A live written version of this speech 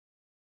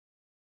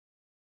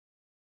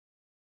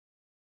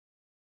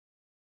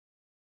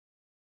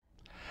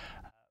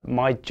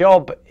My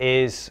job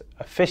is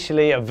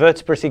officially a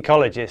vertebrate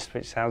ecologist,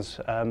 which sounds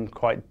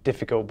quite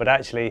difficult, but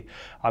actually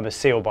I'm a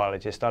seal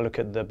biologist. I look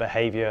at the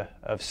behaviour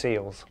of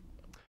seals.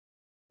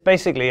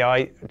 Basically,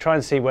 I try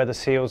and see where the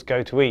seals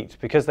go to eat.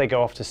 Because they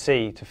go off to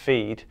sea to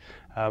feed,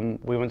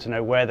 we want to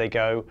know where they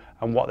go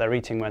and what they're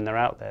eating when they're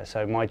out there.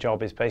 So my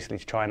job is basically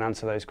to try and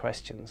answer those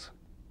questions.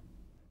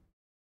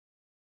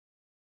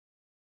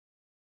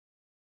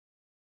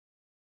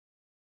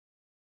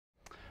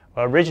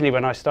 Well, originally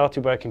when I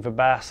started working for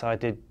bass, I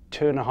did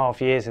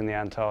 2.5 years in the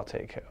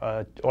Antarctic,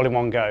 all in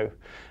one go.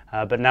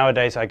 But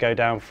nowadays I go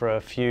down for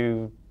a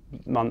few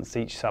months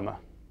each summer.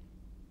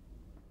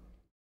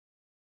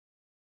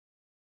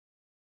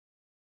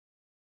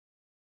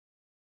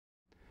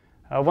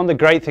 One of the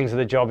great things of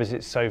the job is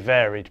it's so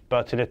varied,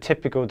 but in a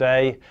typical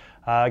day,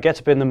 I get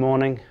up in the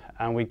morning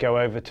and we go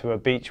over to a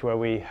beach where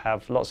we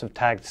have lots of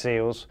tagged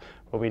seals,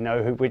 where we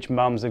know which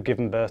mums have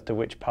given birth to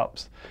which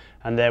pups.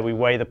 And there we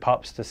weigh the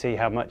pups to see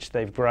how much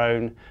they've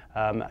grown,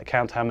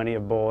 count how many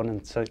are born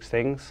and such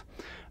things.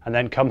 And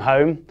then come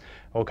home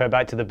or go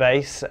back to the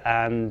base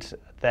and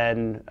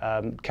then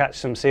catch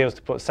some seals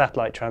to put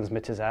satellite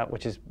transmitters out,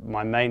 which is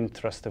my main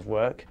thrust of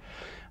work.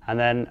 And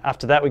then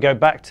after that we go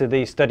back to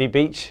the study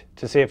beach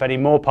to see if any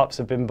more pups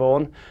have been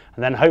born,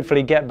 and then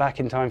hopefully get back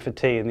in time for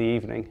tea in the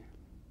evening.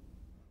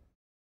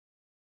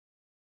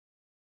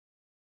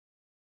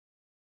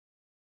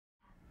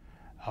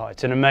 Oh,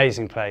 it's an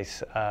amazing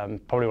place,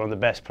 probably one of the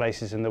best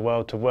places in the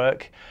world to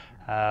work.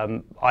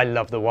 I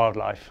love the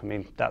wildlife. I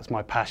mean, that's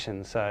my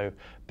passion. So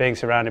being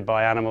surrounded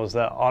by animals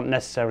that aren't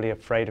necessarily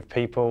afraid of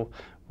people,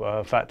 well,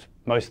 in fact,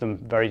 most of them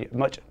very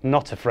much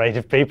not afraid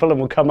of people and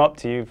will come up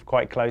to you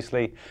quite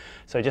closely.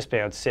 So just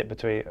being able to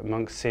sit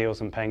amongst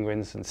seals and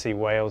penguins and see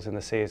whales in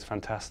the sea is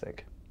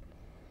fantastic.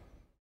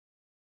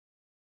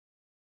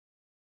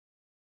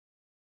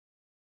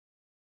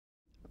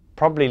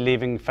 Probably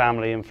leaving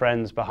family and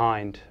friends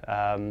behind,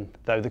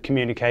 though the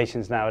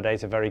communications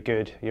nowadays are very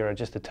good. You're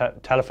just a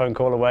telephone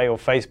call away or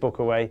Facebook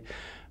away,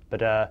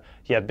 but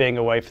yeah, being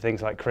away for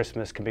things like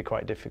Christmas can be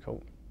quite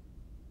difficult.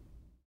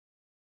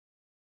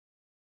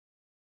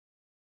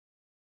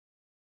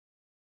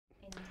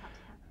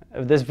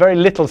 There's very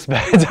little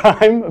spare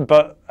time,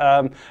 but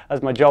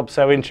as my job's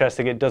so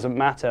interesting, it doesn't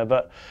matter.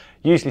 But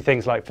usually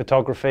things like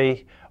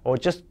photography or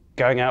just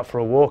going out for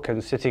a walk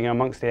and sitting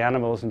amongst the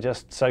animals and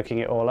just soaking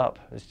it all up.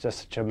 It's just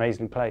such an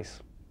amazing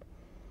place.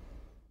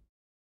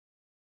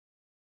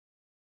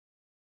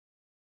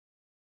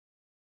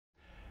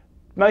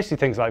 Mostly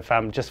things like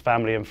just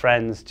family and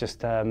friends,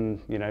 just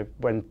you know,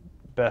 when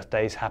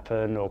birthdays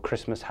happen or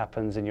Christmas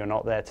happens and you're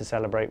not there to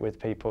celebrate with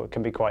people, it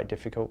can be quite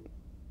difficult.